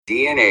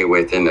DNA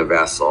within the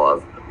vessel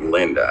of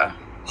Linda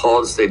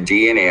holds the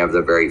DNA of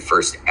the very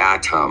first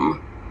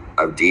atom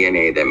of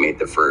DNA that made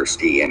the first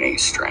DNA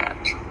strand.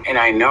 And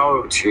I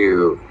know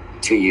to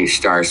you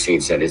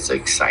starseeds that it's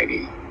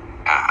exciting.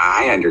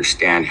 I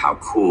understand how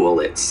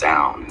cool it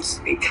sounds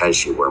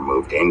because you were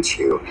moved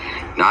into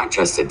not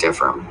just a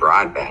different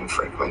broadband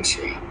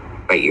frequency,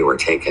 but you were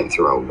taken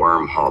through a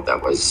wormhole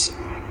that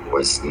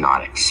was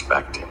not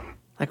expected.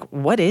 Like,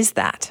 what is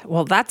that?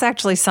 Well, that's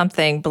actually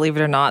something, believe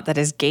it or not, that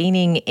is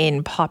gaining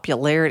in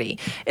popularity.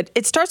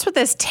 It starts with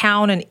this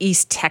town in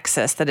East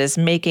Texas that is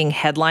making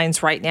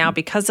headlines right now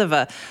because of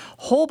a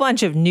whole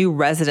bunch of new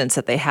residents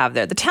that they have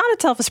there. The town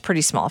itself is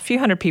pretty small, a few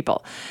hundred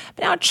people.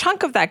 But now a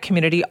chunk of that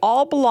community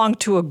all belong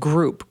to a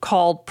group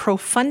called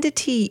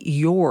Profundity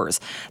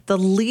Yours. The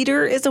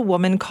leader is a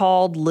woman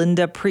called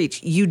Linda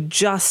Preach. You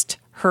just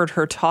heard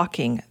her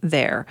talking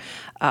there.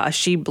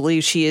 She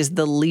believes she is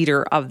the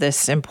leader of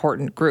this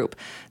important group.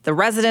 The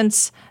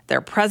residents,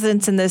 their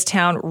presence in this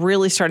town,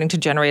 really starting to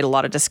generate a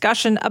lot of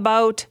discussion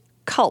about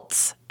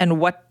cults and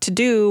what to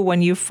do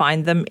when you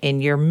find them in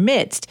your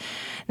midst.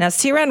 Now,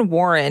 Ciaran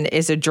Warren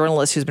is a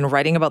journalist who's been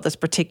writing about this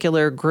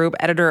particular group,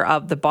 editor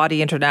of The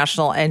Body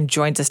International, and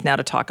joins us now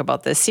to talk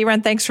about this.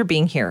 Ciaran, thanks for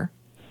being here.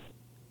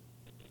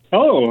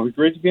 Hello,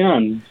 great to be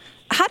on.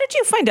 How did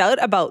you find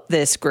out about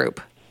this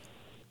group?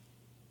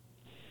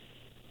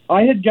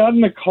 I had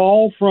gotten a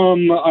call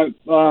from a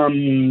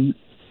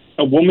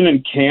woman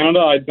in Canada.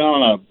 I'd been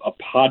on a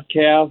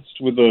podcast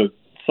with a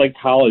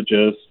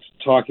psychologist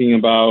talking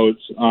about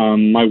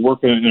my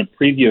work in a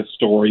previous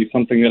story,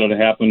 something that had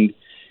happened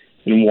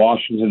in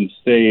Washington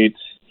State,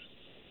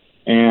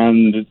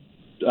 and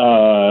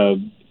I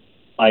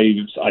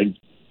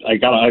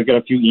got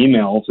a few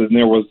emails, and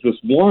there was this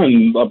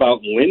one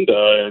about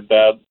Linda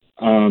that.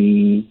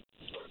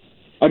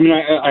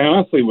 I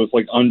honestly was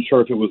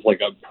unsure if it was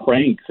a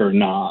prank or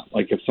not,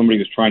 if somebody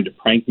was trying to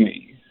prank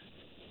me.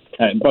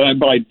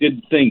 But I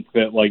did think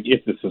that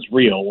if this is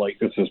real,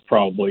 this is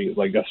probably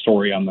a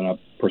story I'm going to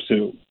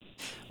pursue.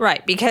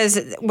 Right,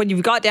 because when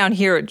you've got down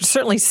here, it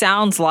certainly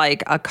sounds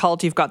like a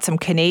cult. You've got some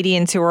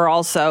Canadians who are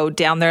also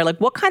down there.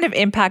 What kind of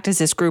impact is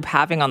this group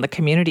having on the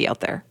community out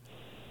there?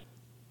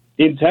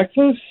 In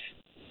Texas?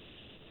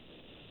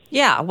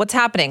 Yeah, what's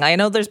happening? I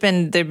know they've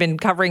been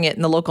covering it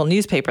in the local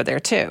newspaper there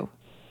too.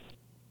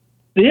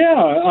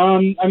 Yeah,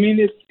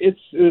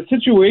 it's the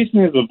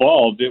situation has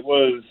evolved. It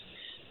was,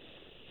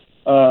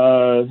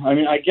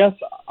 I guess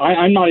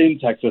I'm not in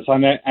Texas.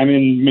 I'm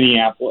in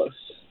Minneapolis,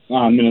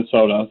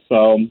 Minnesota.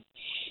 So,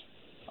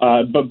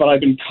 but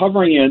I've been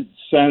covering it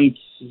since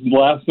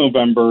last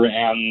November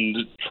and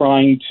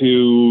trying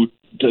to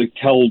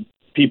tell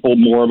people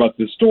more about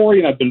this story.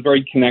 And I've been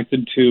very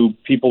connected to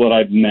people that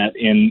I've met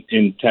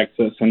in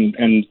Texas,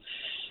 and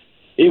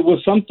it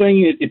was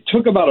something. It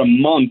took about a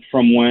month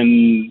from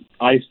when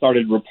I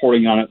started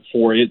reporting on it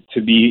for it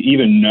to be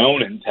even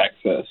known in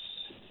Texas.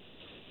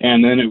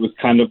 And then it was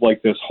kind of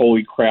like this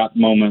holy crap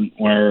moment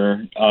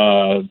where,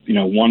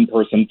 one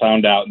person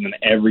found out and then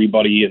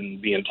everybody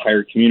in the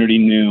entire community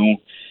knew.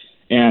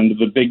 And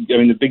the big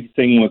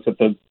thing was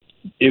that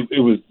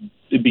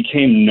it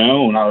became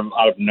known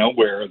out of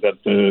nowhere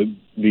that the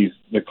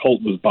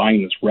cult was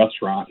buying this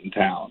restaurant in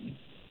town.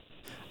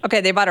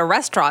 Okay, they bought a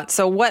restaurant.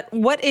 So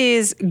what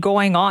is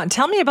going on?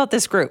 Tell me about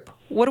this group.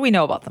 What do we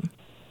know about them?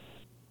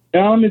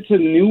 It's a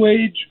new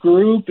age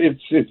group.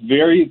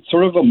 It's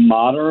sort of a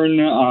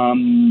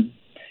modern.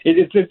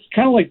 It's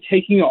kind of like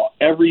taking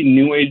every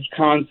new age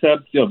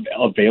concept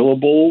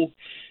available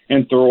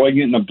and throwing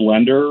it in a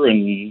blender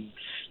and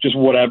just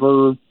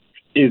whatever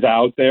is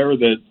out there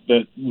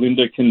that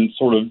Linda can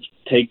sort of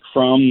take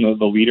from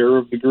the leader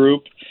of the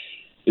group.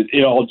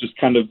 It all just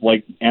kind of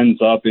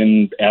ends up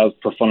in as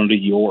Profundity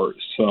Yours.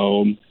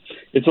 So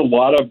it's a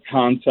lot of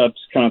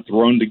concepts kind of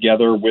thrown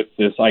together with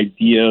this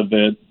idea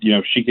that,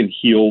 she can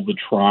heal the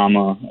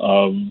trauma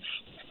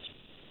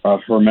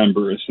of her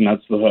members, and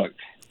that's the hook.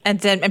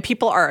 And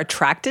people are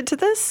attracted to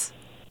this?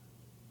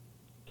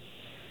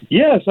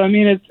 Yes,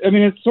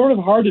 it's sort of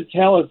hard to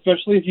tell,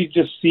 especially if you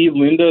just see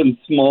Linda in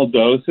small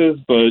doses,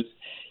 but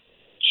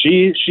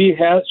she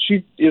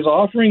is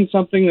offering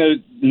something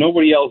that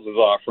nobody else is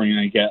offering,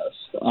 I guess.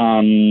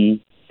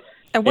 And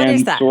what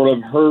is that? Sort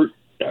of her.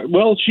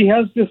 Well, she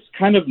has this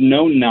kind of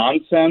no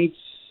nonsense,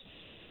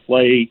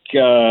 no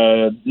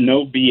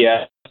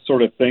BS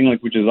sort of thing,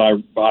 which is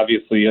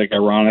obviously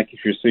ironic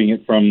if you're seeing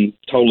it from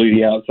totally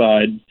the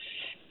outside.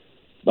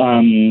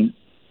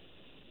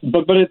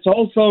 But it's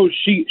also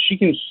she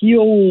can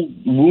heal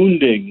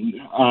wounding.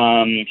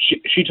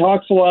 She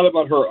talks a lot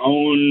about her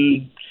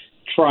own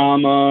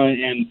trauma,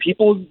 and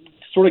people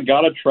sort of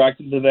got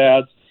attracted to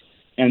that,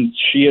 and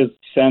she has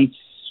since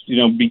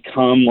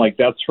become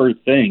that's her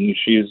thing.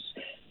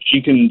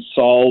 She can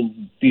solve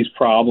these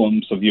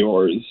problems of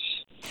yours.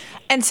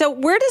 And so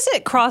where does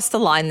it cross the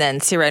line then,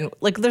 Ciaran?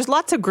 There's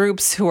lots of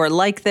groups who are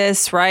like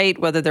this, right?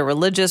 Whether they're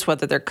religious,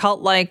 whether they're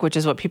cult-like, which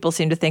is what people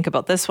seem to think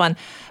about this one.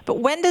 But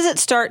when does it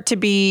start to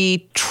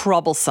be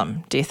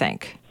troublesome, do you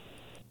think?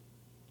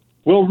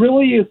 Well,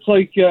 really, it's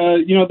like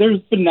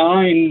there's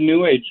benign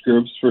New Age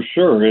groups for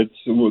sure.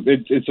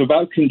 It's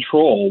about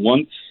control.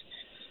 Once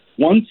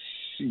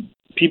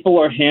people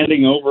are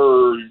handing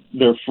over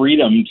their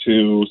freedom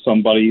to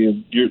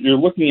somebody, you're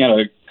looking at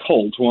a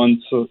cult.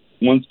 Once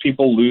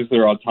people lose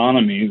their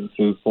autonomy, this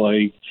is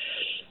like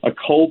a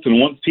cult. And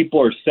once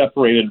people are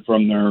separated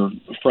from their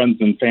friends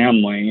and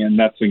family, and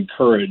that's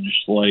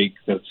encouraged, like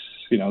that's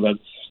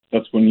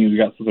when you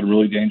got something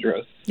really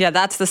dangerous. Yeah,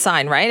 that's the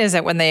sign, right? Is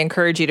it when they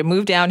encourage you to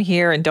move down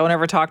here and don't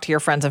ever talk to your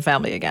friends and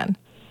family again?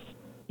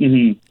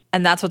 Mm-hmm.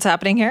 And that's what's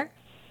happening here?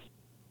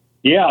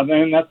 Yeah,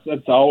 then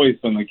that's always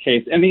been the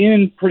case, and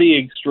in pretty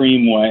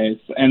extreme ways.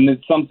 And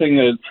it's something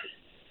that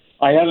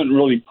I haven't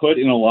really put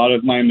in a lot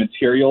of my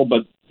material,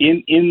 but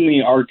in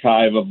the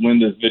archive of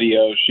Linda's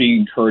videos, she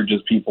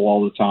encourages people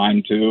all the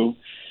time to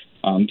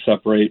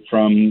separate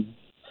from.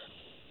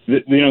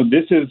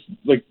 This is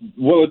like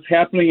what's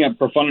happening at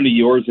Profundity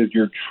Yours is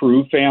your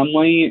true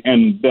family,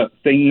 and the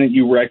thing that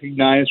you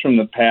recognize from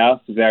the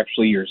past is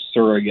actually your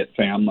surrogate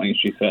family,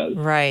 she says.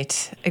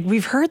 Right.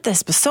 We've heard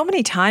this but so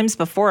many times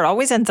before. It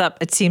always ends up,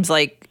 it seems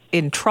like,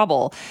 in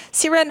trouble.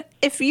 Siren,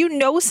 if you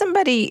know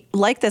somebody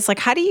like this, like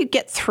how do you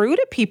get through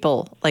to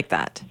people like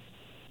that?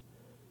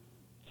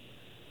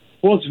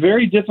 Well, it's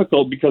very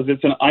difficult because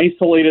it's a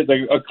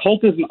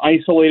cult is an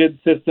isolated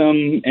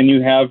system, and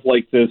you have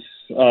like this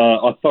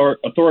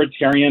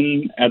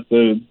authoritarian at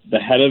the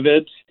head of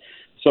it.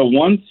 So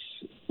once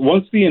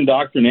the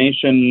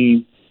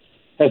indoctrination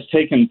has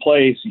taken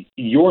place,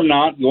 you're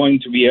not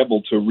going to be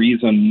able to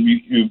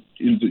reason.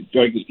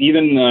 Like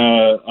even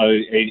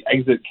a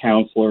exit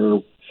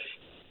counselor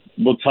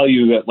will tell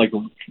you that like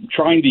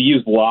trying to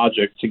use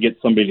logic to get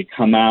somebody to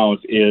come out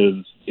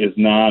is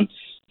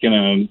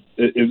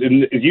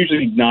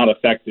usually not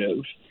effective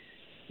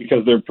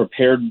because they've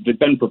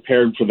been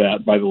prepared for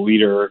that by the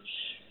leader.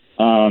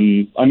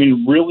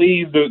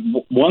 Really,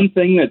 the one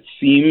thing that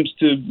seems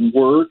to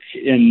work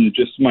in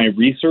just my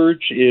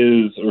research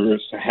or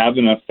have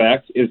an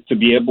effect is to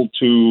be able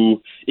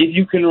to, if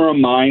you can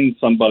remind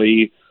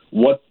somebody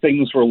what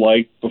things were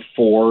like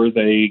before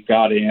they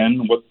got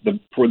in, what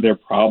their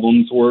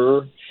problems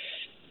were,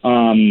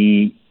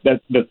 right.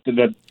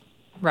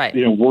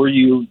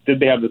 Did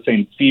they have the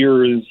same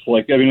fears?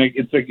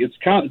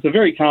 It's a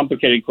very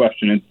complicated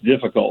question. It's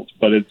difficult,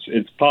 but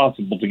it's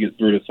possible to get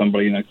through to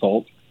somebody in a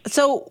cult.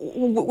 So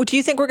do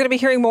you think we're going to be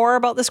hearing more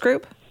about this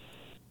group?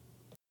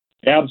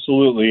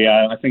 Absolutely.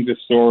 I think this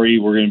story,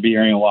 we're going to be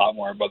hearing a lot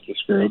more about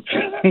this group.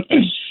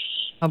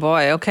 Oh,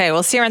 boy. Okay.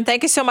 Well, Siren,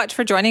 thank you so much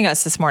for joining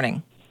us this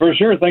morning. For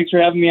sure. Thanks for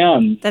having me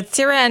on. That's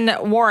Siren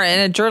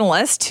Warren, a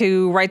journalist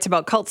who writes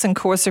about cults and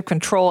coercive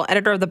control,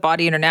 editor of The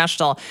Body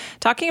International,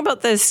 talking about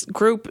this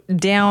group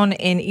down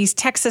in East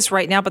Texas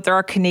right now, but there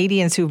are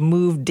Canadians who've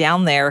moved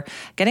down there,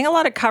 getting a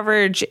lot of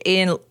coverage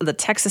in the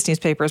Texas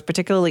newspapers,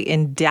 particularly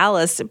in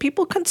Dallas.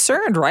 People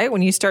concerned, right?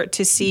 When you start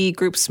to see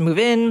groups move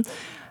in,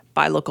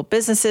 buy local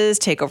businesses,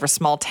 take over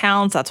small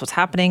towns. That's what's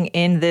happening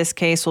in this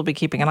case. We'll be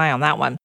keeping an eye on that one.